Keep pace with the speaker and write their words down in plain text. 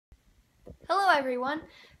Hello everyone!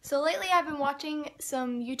 So lately I've been watching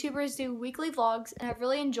some YouTubers do weekly vlogs and I've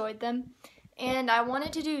really enjoyed them. And I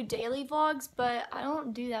wanted to do daily vlogs, but I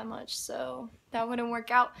don't do that much, so that wouldn't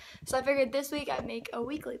work out. So I figured this week I'd make a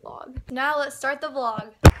weekly vlog. Now let's start the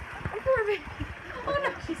vlog. Poor baby. Oh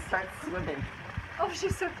no! She starts swimming. Oh,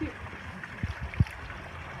 she's so cute.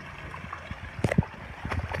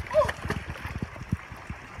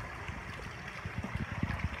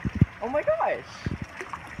 Oh my gosh!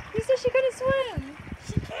 You said she couldn't swim.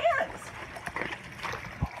 She can't!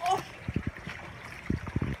 Oh.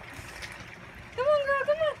 Come on, girl,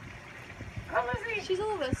 come on. Come with me! She's a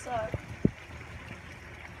little bit stuck.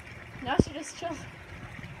 Now she just chills.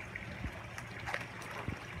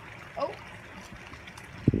 Oh.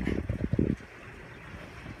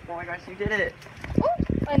 Oh my gosh, you did it! Oh,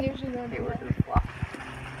 I knew she was going to Okay, do we're that. gonna flop.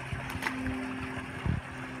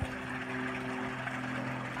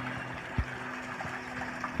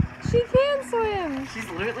 She can swim. She's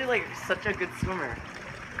literally like such a good swimmer.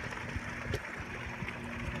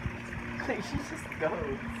 She just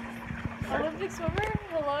goes. Olympic swimmer?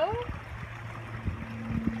 Hello?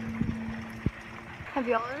 Have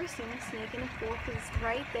y'all ever seen a snake in a pool? Because it's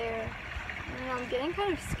right there. And I'm getting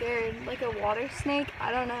kind of scared. Like a water snake?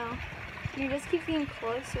 I don't know. You just keep getting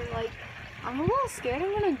closer. Like, I'm a little scared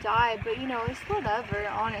I'm gonna die, but you know, it's whatever,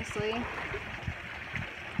 honestly.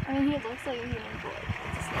 I mean, he looks like a human, but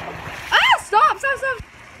it's a snake. Ah! Stop! Stop!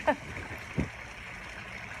 Stop!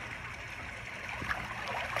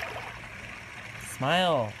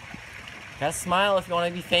 Smile. You gotta smile if you want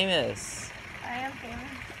to be famous. I am famous.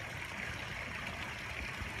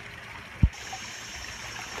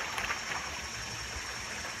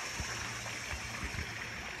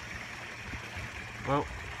 Well,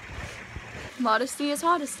 Modesty is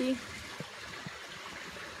honesty.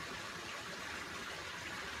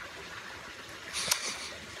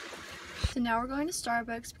 So now we're going to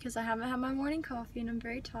Starbucks because I haven't had my morning coffee and I'm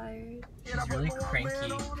very tired. she's really cranky.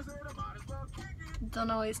 Don't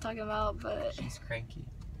know what he's talking about, but She's cranky.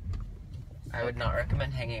 I would not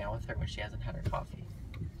recommend hanging out with her when she hasn't had her coffee.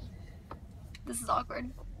 this is awkward.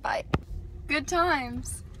 Bye. Good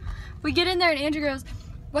times. We get in there and Andrew goes,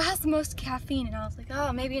 what has the most caffeine? And I was like,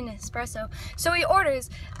 oh, maybe an espresso. So he orders,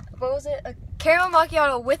 what was it? A caramel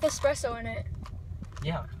macchiato with espresso in it.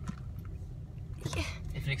 Yeah. Yeah.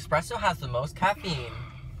 If an espresso has the most caffeine,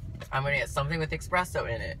 I'm gonna get something with espresso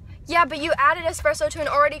in it. Yeah, but you added espresso to an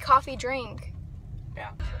already coffee drink.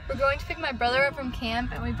 Yeah. We're going to pick my brother up from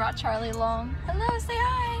camp and we brought Charlie along. Hello, say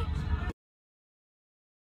hi.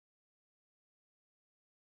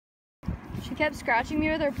 She kept scratching me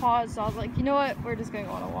with her paws, so I was like, you know what? We're just gonna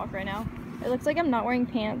go on a walk right now. It looks like I'm not wearing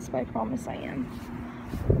pants, but I promise I am.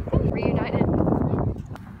 Reunited.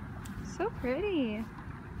 So pretty.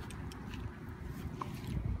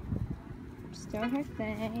 Just doing her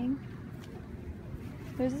thing.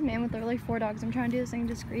 There's this man with literally 4 dogs. I'm trying to do this thing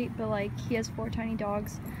discreet, but like he has 4 tiny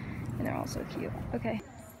dogs and they're all so cute. Okay.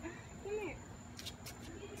 Come here.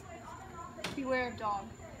 Beware of dog.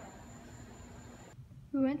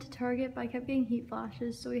 We went to Target, but I kept getting heat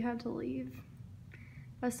flashes, so we had to leave.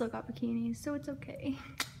 I still got bikinis, so it's okay.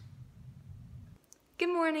 Good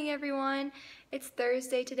morning, everyone. It's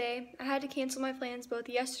Thursday today. I had to cancel my plans both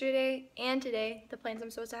yesterday and today, the plans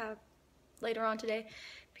I'm supposed to have later on today,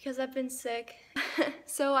 because I've been sick.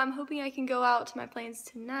 So I'm hoping I can go out to my plans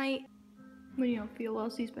tonight. When you don't feel well,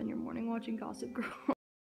 so you spend your morning watching Gossip Girl.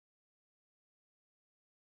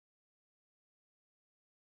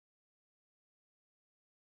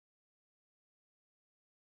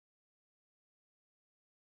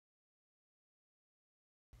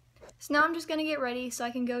 So now I'm just gonna get ready so I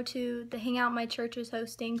can go to the hangout my church is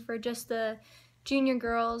hosting for just the junior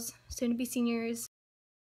girls, soon to be seniors.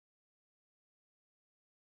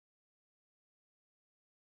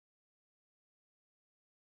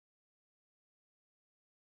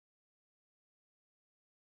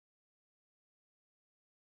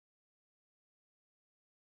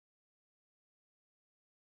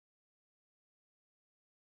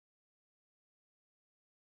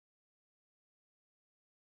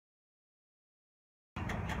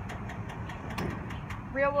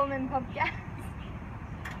 Real woman pump gas.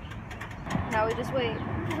 Now we just wait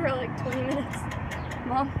for like 20 minutes.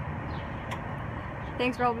 Mom,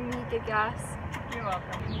 thanks for helping me get gas. You're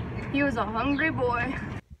welcome. He was a hungry boy.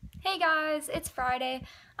 Hey guys, it's Friday.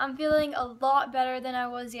 I'm feeling a lot better than I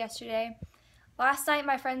was yesterday. Last night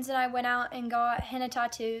my friends and I went out and got henna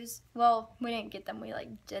tattoos. Well, we didn't get them, we like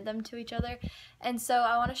did them to each other. And so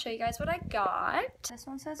I want to show you guys what I got. This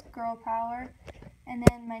one says girl power, and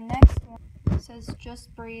then my next one says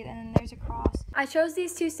just breathe, and then there's a cross. I chose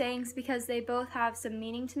these 2 sayings because they both have some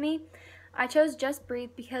meaning to me. I chose Just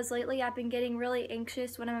Breathe because lately I've been getting really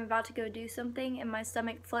anxious when I'm about to go do something and my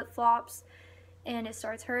stomach flip-flops and it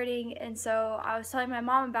starts hurting. And so I was telling my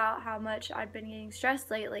mom about how much I'd been getting stressed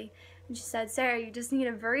lately, and she said, Sarah, you just need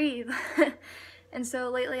to breathe. And so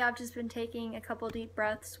lately I've just been taking a couple deep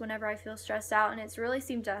breaths whenever I feel stressed out, and it's really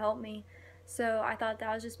seemed to help me. So I thought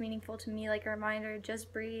that was just meaningful to me, like a reminder,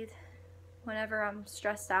 just breathe whenever I'm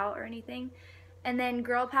stressed out or anything. And then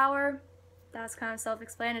girl power, that's kind of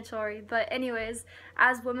self-explanatory, but anyways,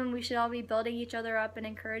 as women we should all be building each other up and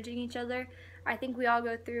encouraging each other. I think we all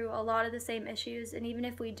go through a lot of the same issues, and even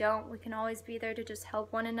if we don't, we can always be there to just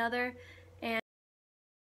help one another. And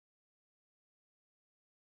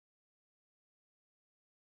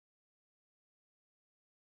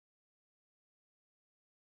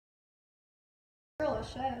girl, a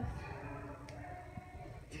chef.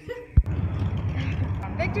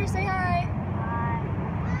 Victor, say hi.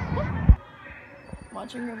 Hi.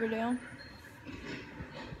 Watching Riverdale,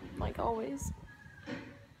 like always.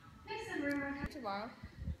 Tomorrow.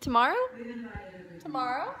 Tomorrow?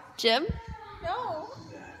 Tomorrow? Jim? No.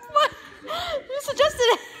 What? You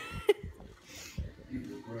suggested it.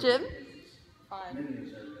 Jim?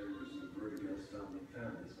 Fine.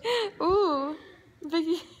 Ooh,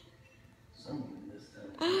 Vicky.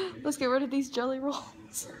 Let's get rid of these jelly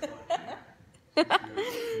rolls.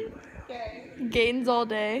 Okay. Gains all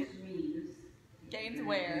day. Gains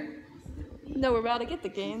where? No, we're about to get the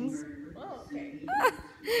gains. Oh, okay.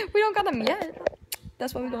 We don't got them yet.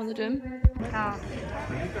 That's why we go in the gym.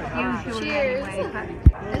 Cheers.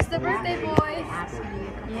 It's the birthday boy.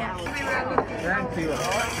 Yeah.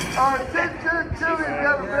 Attention, Chili, we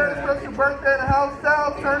have a very special birthday in the house.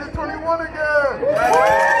 Sal turning 21 again.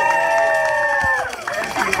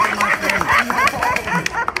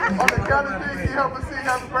 On the count of three, can you help us sing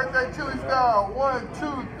happy birthday, Chili style? 1, 2,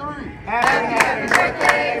 3. Happy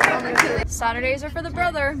birthday. Saturdays are for the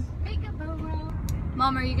brother.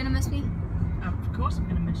 Mom, are you gonna miss me? Of course I'm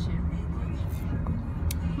going to miss you.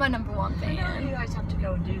 My number one I know you fan. guys have to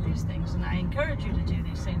go and do these things, and I encourage you to do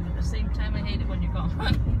these things, but at the same time I hate it when you're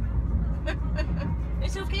gone.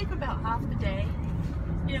 It's okay for about half the day,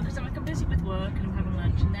 you know, because I'm like, I'm busy with work and I'm having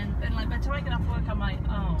lunch, and then like by the time I get off work I'm like,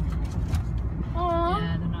 oh, Aww.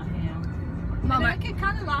 yeah, they're not here. Mama. And I can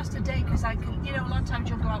kind of last a day because I can, you know, a lot of times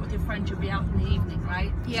you'll go out with your friends, you'll be out in the evening,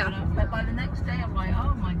 right? Yeah. So, but by the next day I'm like,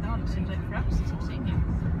 oh my god, it seems like forever since I've seen you.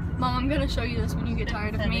 Mom, I'm gonna show you this when you get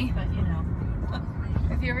tired of me. But you know.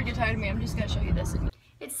 If you ever get tired of me, I'm just gonna show you this.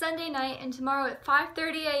 It's Sunday night, and tomorrow at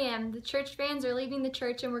 5:30 a.m. the church fans are leaving the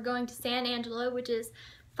church and we're going to San Angelo, which is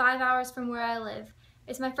 5 hours from where I live.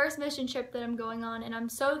 It's my first mission trip that I'm going on, and I'm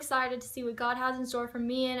so excited to see what God has in store for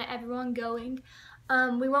me and everyone going.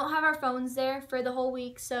 We won't have our phones there for the whole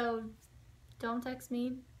week, so don't text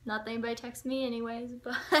me. Not that anybody texts me anyways,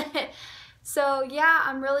 but so yeah,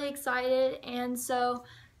 I'm really excited. And so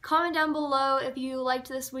comment down below if you liked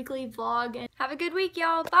this weekly vlog, and have a good week,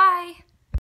 y'all. Bye.